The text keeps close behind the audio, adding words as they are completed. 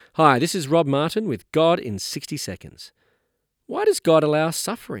Hi, this is Rob Martin with God in 60 Seconds. Why does God allow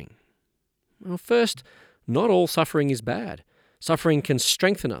suffering? Well, first, not all suffering is bad. Suffering can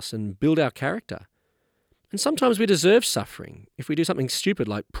strengthen us and build our character. And sometimes we deserve suffering if we do something stupid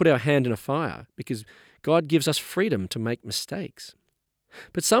like put our hand in a fire, because God gives us freedom to make mistakes.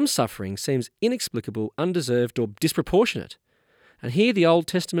 But some suffering seems inexplicable, undeserved, or disproportionate. And here the Old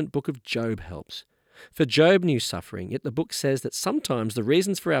Testament book of Job helps. For Job knew suffering, yet the book says that sometimes the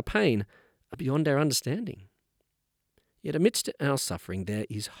reasons for our pain are beyond our understanding. Yet amidst our suffering there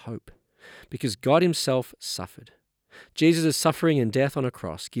is hope, because God himself suffered. Jesus' suffering and death on a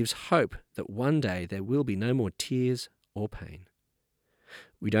cross gives hope that one day there will be no more tears or pain.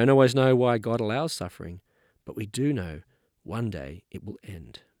 We don't always know why God allows suffering, but we do know one day it will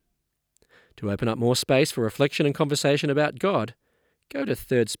end. To open up more space for reflection and conversation about God, go to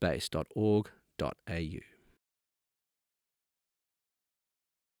thirdspace.org.au.